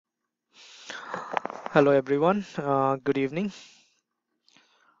Hello everyone, good evening.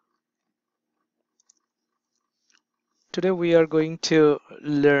 Today we are going to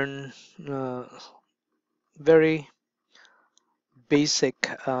learn very basic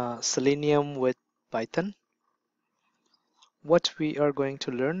Selenium with Python. What we are going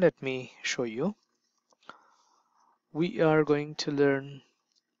to learn, let me show you. We are going to learn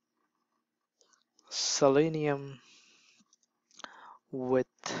Selenium with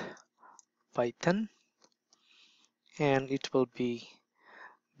Python, and it will be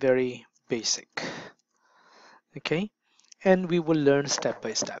very basic. Okay, and we will learn step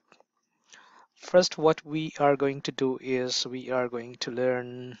by step. First, what we are going to do is we are going to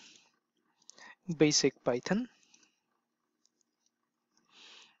learn basic Python.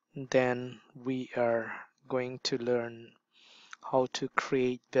 Then we are going to learn how to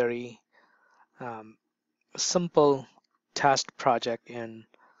create very um, simple test project in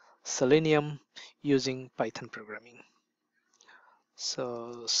Selenium using Python programming.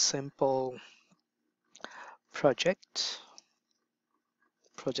 So simple project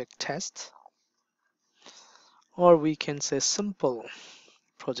test, or we can say simple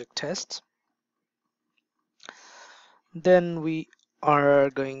project test. Then we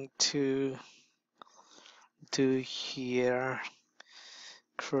are going to do here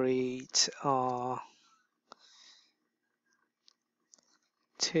create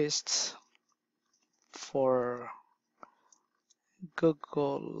tests for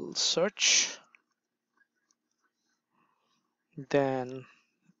Google search. Then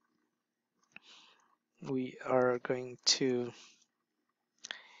we are going to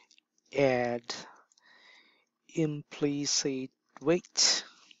add implicit weight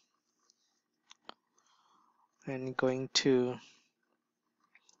and going to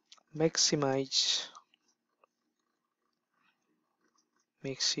maximize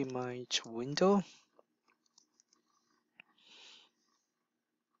window,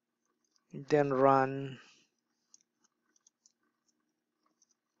 then run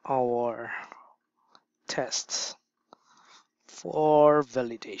our tests for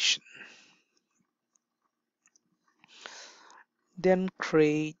validation, then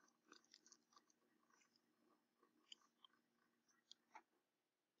create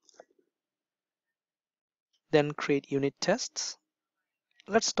unit tests.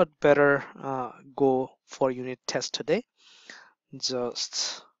 Let's not better go for unit test today.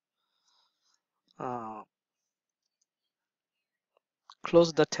 Just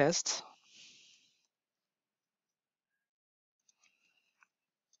close the test,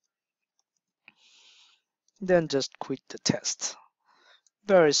 then just quit the test.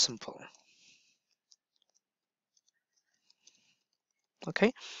 Very simple.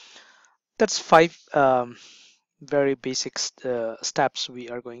 Okay, that's 5 very basic steps we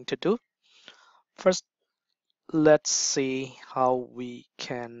are going to do. First, let's see how we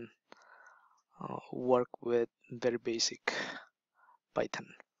can work with very basic Python.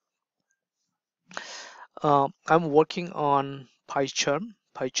 I'm working on PyCharm.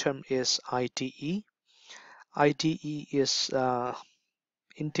 PyCharm is IDE. IDE is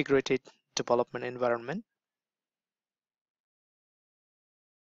integrated development environment.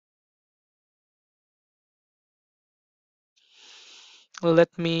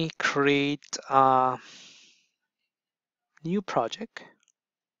 Let me create a new project.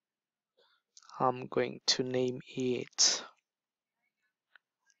 I'm going to name it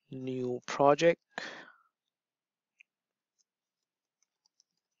new project.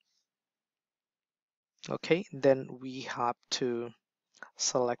 Okay, then we have to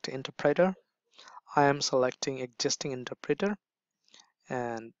select interpreter. I am selecting existing interpreter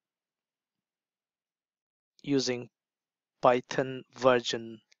and using Python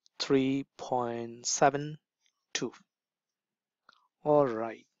version 3.72. All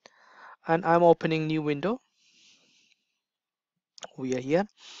right, and I'm opening new window. We are here,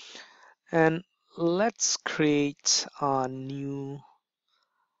 and let's create a new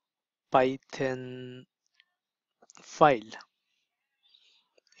Python file.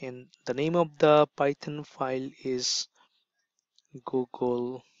 And the name of the Python file is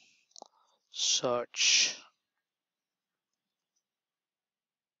Google search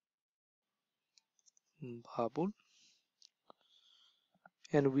bubble,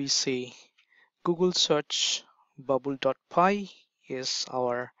 and we say Google search bubble.py is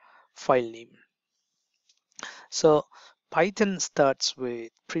our file name. So Python starts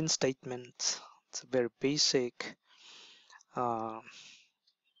with print statement. It's very basic.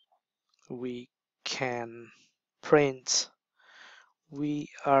 We can print. We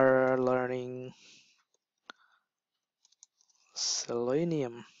are learning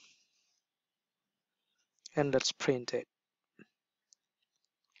Selenium. and let's print it.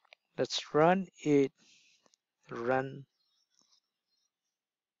 Let's run it. Run.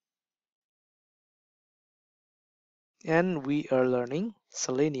 And we are learning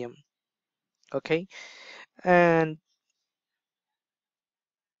Selenium. Okay, and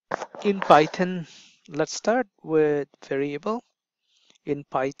in Python, let's start with variable. In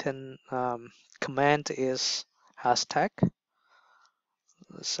Python, command is hashtag.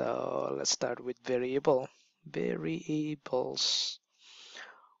 So let's start with variable. Variables.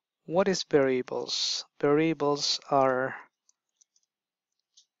 What is variables? Variables are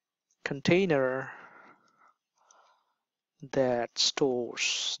container that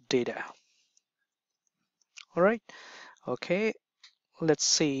stores data. All right. Okay. Let's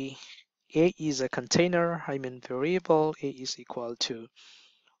see. A is a container, variable. A is equal to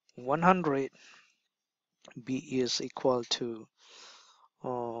 100. B is equal to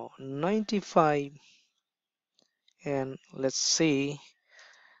 95. And let's see.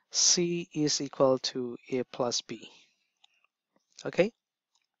 C is equal to A plus B. Okay.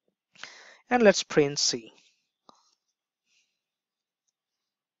 And let's print C.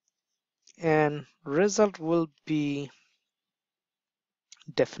 And result will be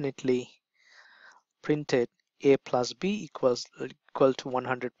definitely printed A plus B equal to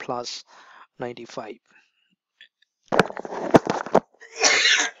 100 plus 95.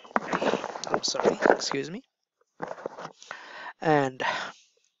 I'm sorry, excuse me. And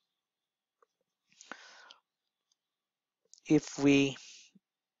if we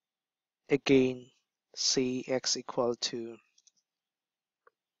again see x equal to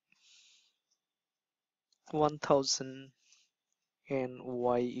 1000 and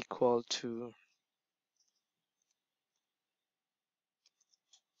y equal to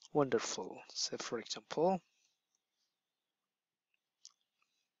wonderful, so for example,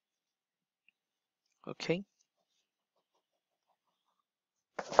 okay,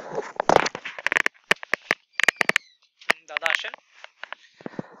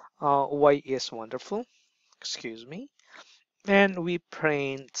 y is wonderful, excuse me, and we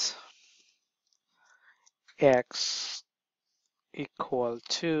print x equal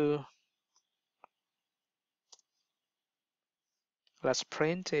to, let's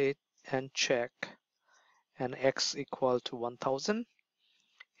print it and check, and x equal to 1000,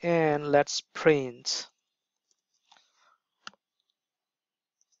 and let's print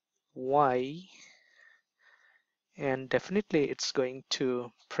y, and definitely it's going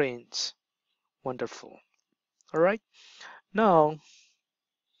to print wonderful. All right, now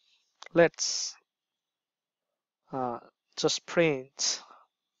let's uh, just print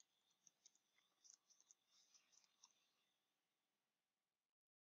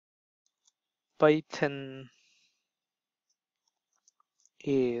Python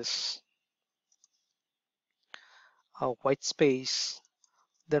is a white space,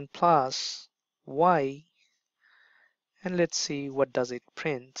 then plus y, and let's see what does it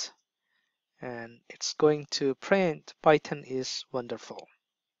print. And it's going to print Python is wonderful,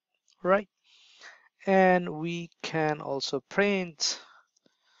 right? And we can also print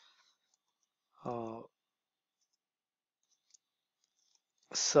uh,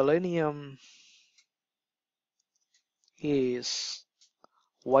 Selenium is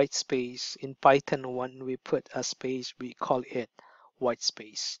white space. In Python, when we put a space, we call it white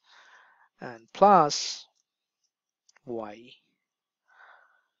space, and plus y,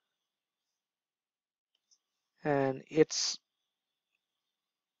 and it's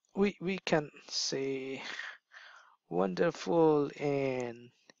we can say wonderful and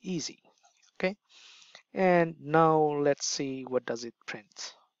easy. Okay, and now let's see what does it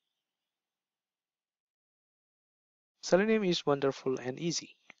print. Selenium is wonderful and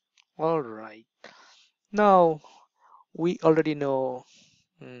easy. All right, now we already know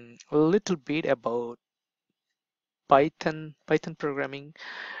a little bit about Python programming.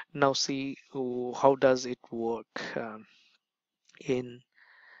 Now see how does it work in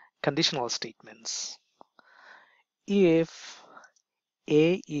conditional statements. If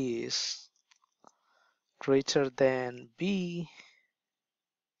A is greater than B,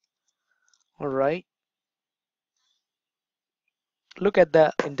 all right, look at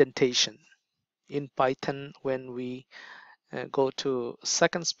the indentation. In Python, when we go to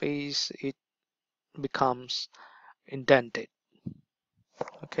second space, it becomes indented.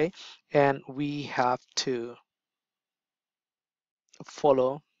 Okay, and we have to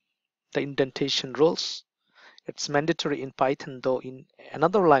follow the indentation rules. It's mandatory in Python, though in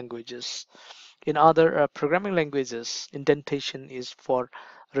another languages, in other programming languages, indentation is for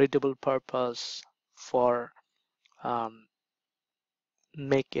readable purpose, for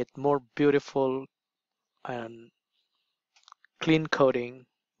make it more beautiful, and clean coding,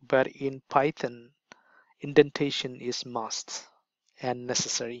 but in Python, indentation is must and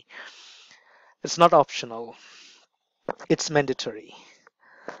necessary. It's not optional, it's mandatory.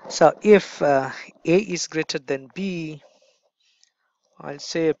 So if A is greater than B, I'll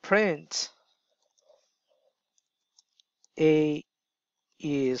say print A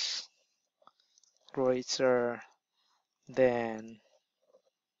is greater than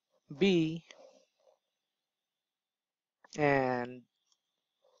B, and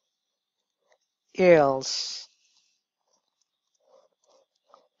else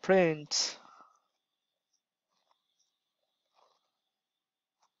print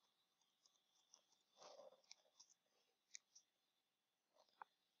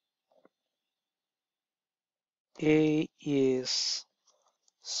A is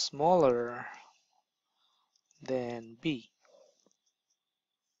smaller than B.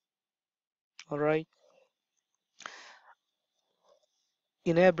 All right.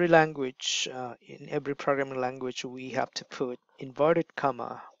 In every language, in every programming language, we have to put inverted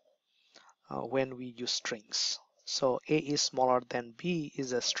comma when we use strings. So A is smaller than B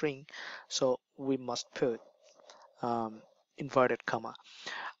is a string, so we must put um, inverted comma.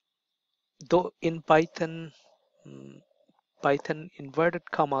 Though in Python, Python inverted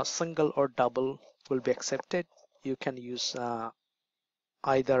comma single or double will be accepted. You can use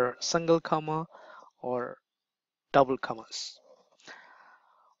either single comma or double commas.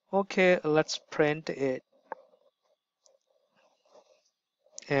 Okay, let's print it,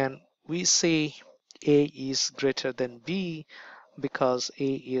 and we say A is greater than B because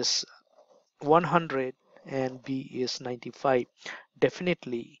A is 100 and B is 95.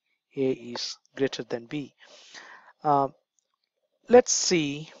 Definitely A is greater than B. Um, let's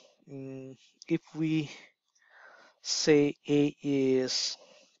see if we say A is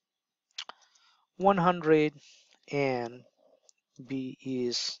 100 and B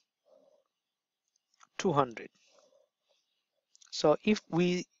is 200. So if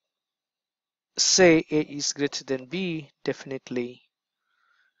we say A is greater than B, definitely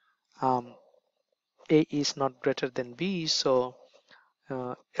um, A is not greater than B, so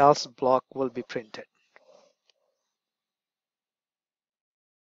else block will be printed.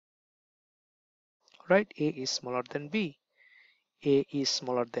 Right? A is smaller than B. A is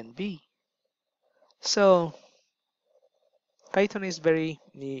smaller than B. So Python is very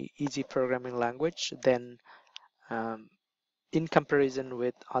easy programming language than um, in comparison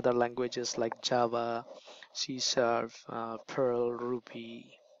with other languages like Java, C Sharp, Perl,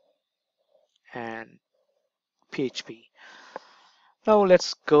 Ruby, and PHP. Now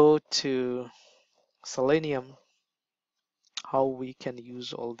let's go to Selenium, how we can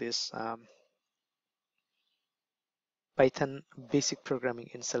use all this Python basic programming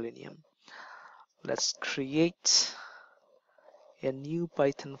in Selenium. Let's create a new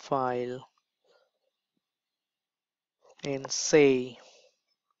Python file and say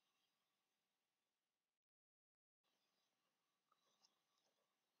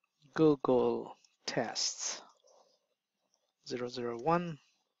Google tests 001.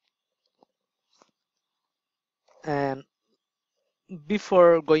 And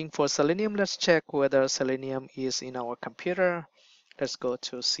before going for Selenium, let's check whether Selenium is in our computer. Let's go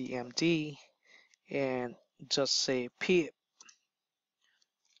to CMD and just say pip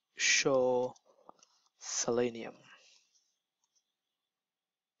show Selenium.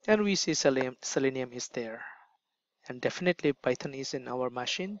 And we see Selenium is there. And definitely Python is in our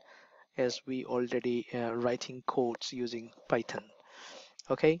machine as we already writing codes using Python.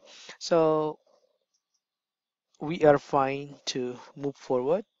 Okay, so we are fine to move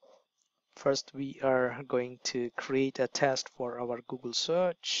forward. First, we are going to create a test for our Google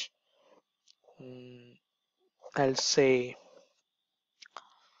search. I'll say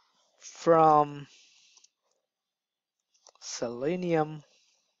from Selenium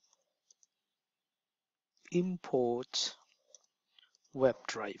import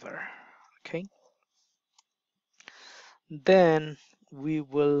WebDriver. Okay, then we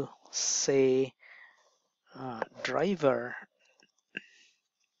will say driver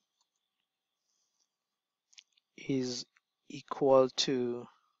is equal to,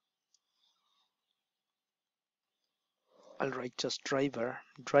 I'll write just driver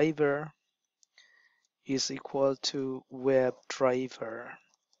is equal to WebDriver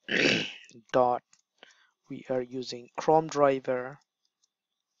dot, we are using Chrome driver,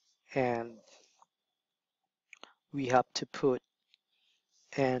 and we have to put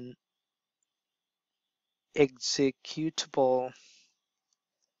an executable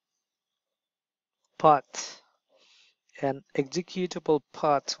path. An executable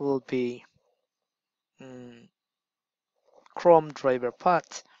path will be mm, Chrome driver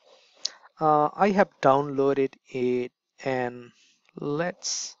path. I have downloaded it, and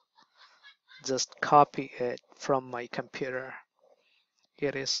let's just copy it from my computer.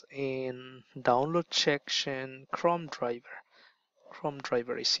 It is in download section. Chrome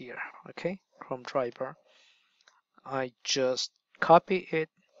driver is here. Okay, Chrome driver. I just copy it,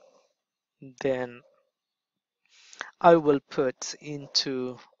 then I will put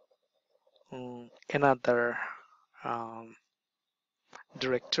into another um,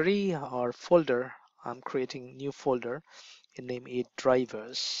 directory or folder. I'm creating new folder and name it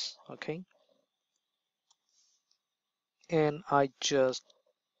drivers. Okay, and I just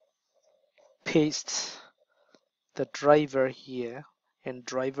paste the driver here, and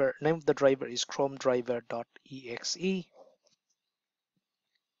driver name of the driver is chrome driver.exe.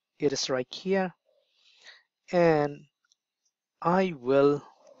 It is right here, and I will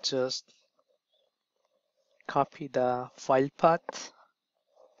just copy the file path,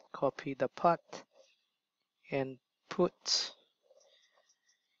 copy the path, and put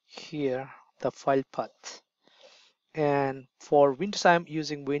here the file path. And for Windows, I'm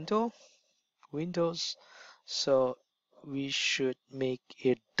using Windows, so we should make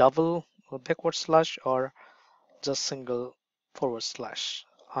it double or backward slash or just single forward slash.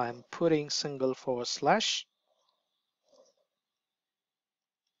 I'm putting single forward slash.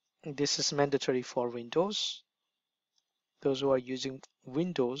 This is mandatory for Windows. Those who are using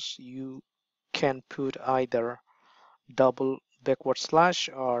Windows, you can put either double backward slash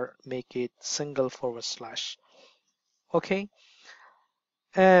or make it single forward slash. Okay,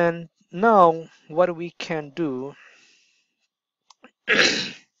 and now what we can do,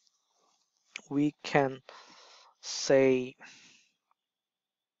 we can say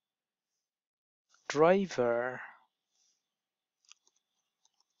driver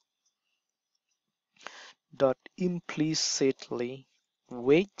dot implicitly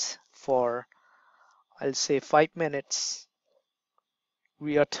wait for, I'll say, 5 minutes.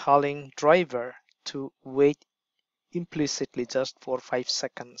 We are telling driver to wait implicitly just for 5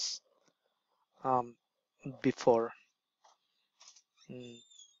 seconds before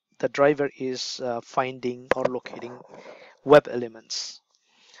the driver is finding or locating web elements.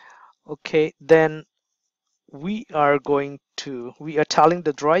 Okay, then we are telling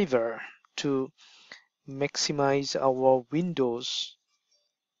the driver to maximize our windows.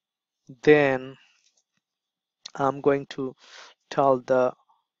 Then I'm going to tell the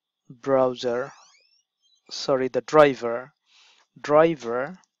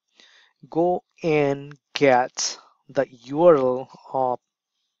driver, go and get the URL of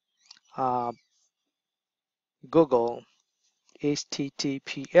uh, Google,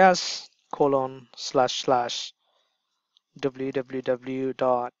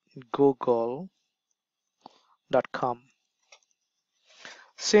 https://www.google.com.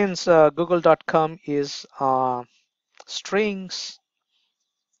 Since google.com is strings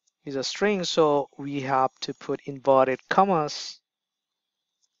is a string, so we have to put inverted commas.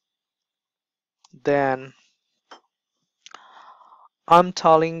 Then I'm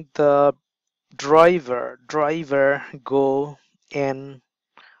telling the driver go and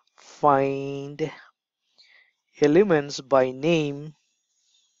find elements by name.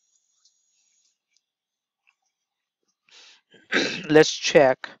 Let's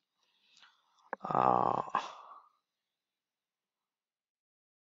check uh,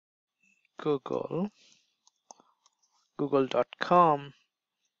 google.com.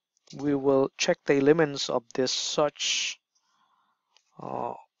 We will check the elements of this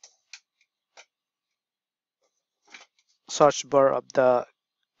uh, search bar of the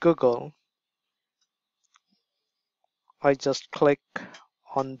Google. I just click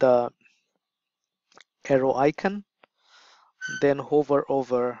on the arrow icon, then hover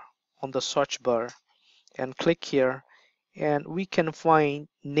over on the search bar and click here, and we can find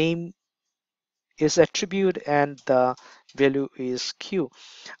name is attribute and the value is Q.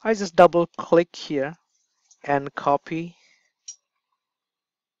 I just double click here and copy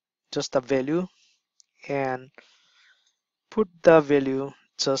just the value and put the value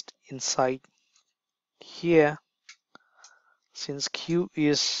just inside here. Since Q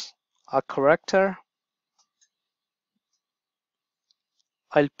is a character,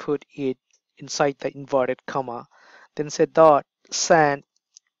 I'll put it inside the inverted comma, then say dot send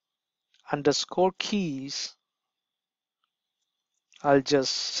underscore keys. I'll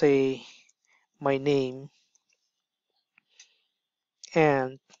just say my name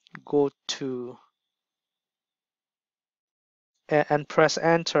and go to and press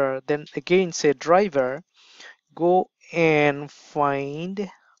enter. Then again say driver, go and find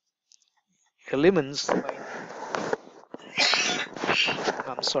elements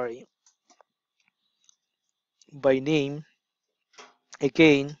I'm sorry, by name.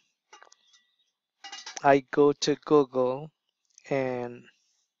 Again, I go to Google and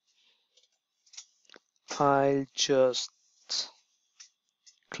I'll just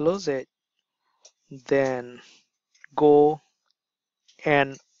close it, then go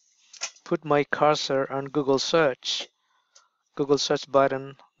and put my cursor on Google search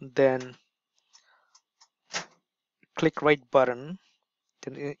button, then click right button,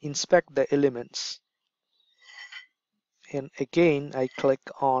 then inspect the elements. And again, I click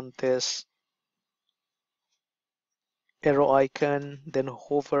on this arrow icon, then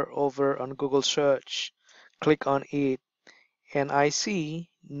hover over on Google search, click on it, and I see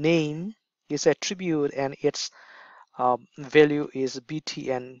name is attribute and its value is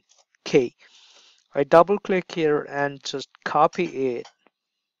btnk. I double click here and just copy it,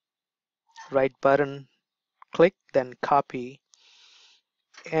 right button click, then copy,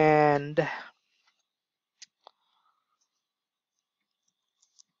 and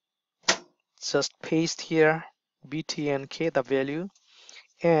just paste here btnk the value,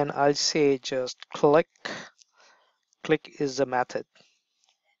 and I'll say just click is the method,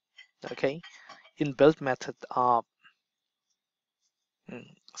 okay, inbuilt method of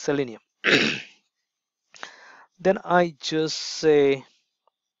Selenium. Then I just say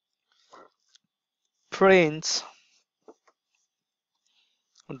print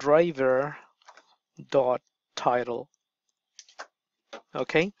driver dot title,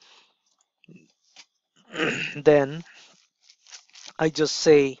 okay. Then I just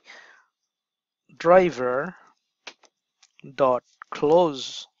say driver dot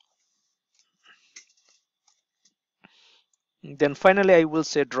close. Then finally I will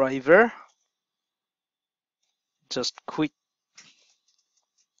say driver just quit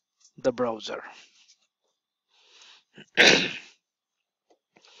the browser.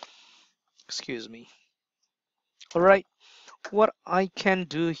 Excuse me. All right, what I can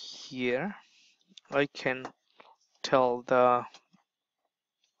do here, I can tell the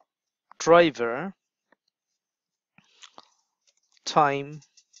driver time.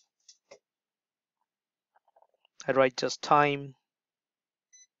 I write just time,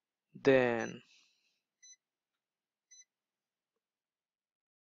 then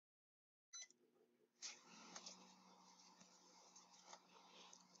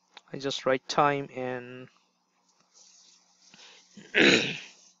I just write time and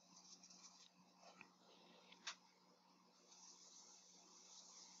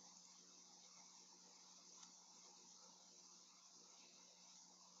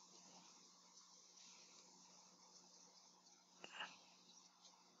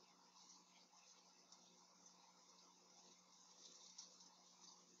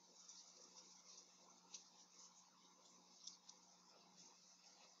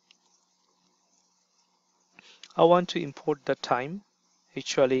I want to import the time.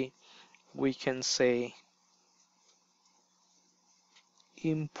 Actually, we can say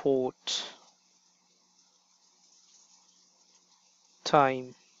import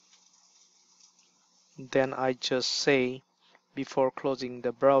time. Then I just say before closing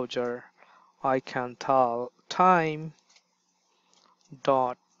the browser, I can tell time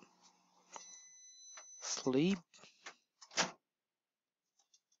dot sleep,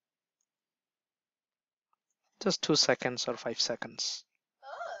 just 2 seconds or 5 seconds.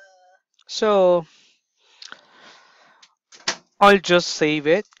 So I'll just save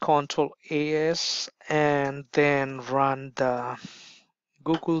it, Control AS, and then run the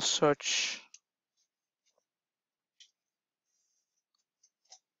Google search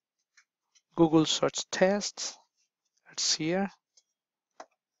tests. It's here.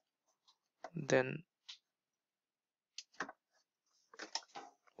 Then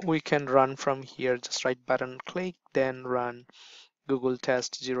we can run from here, just right button click, then run Google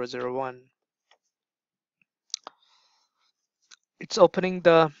test 001. It's opening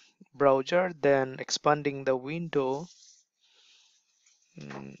the browser, then expanding the window,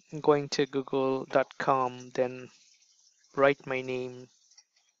 going to google.com, then write my name,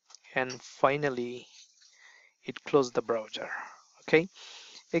 and finally it closed the browser. Okay,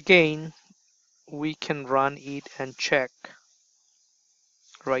 again we can run it and check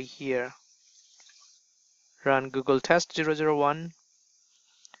right here, run Google test 001.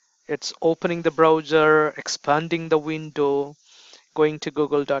 It's opening the browser, expanding the window, going to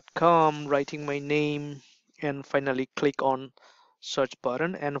google.com, writing my name, and finally click on search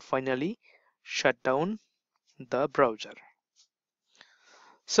button, and finally shut down the browser.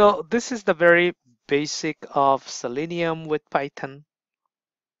 So this is the very basic of Selenium with Python.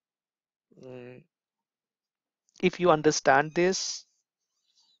 Mm, If you understand this,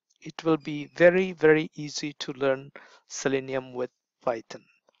 it will be very, very easy to learn Selenium with Python.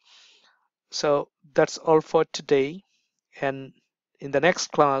 So that's all for today. And in the next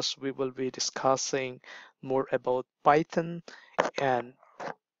class, we will be discussing more about Python, and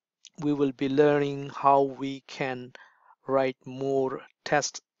we will be learning how we can write more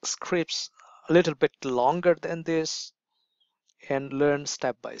test scripts a little bit longer than this and learn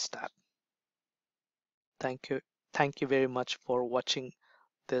step by step. Thank you. Thank you very much for watching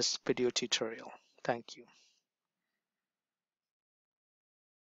this video tutorial. Thank you.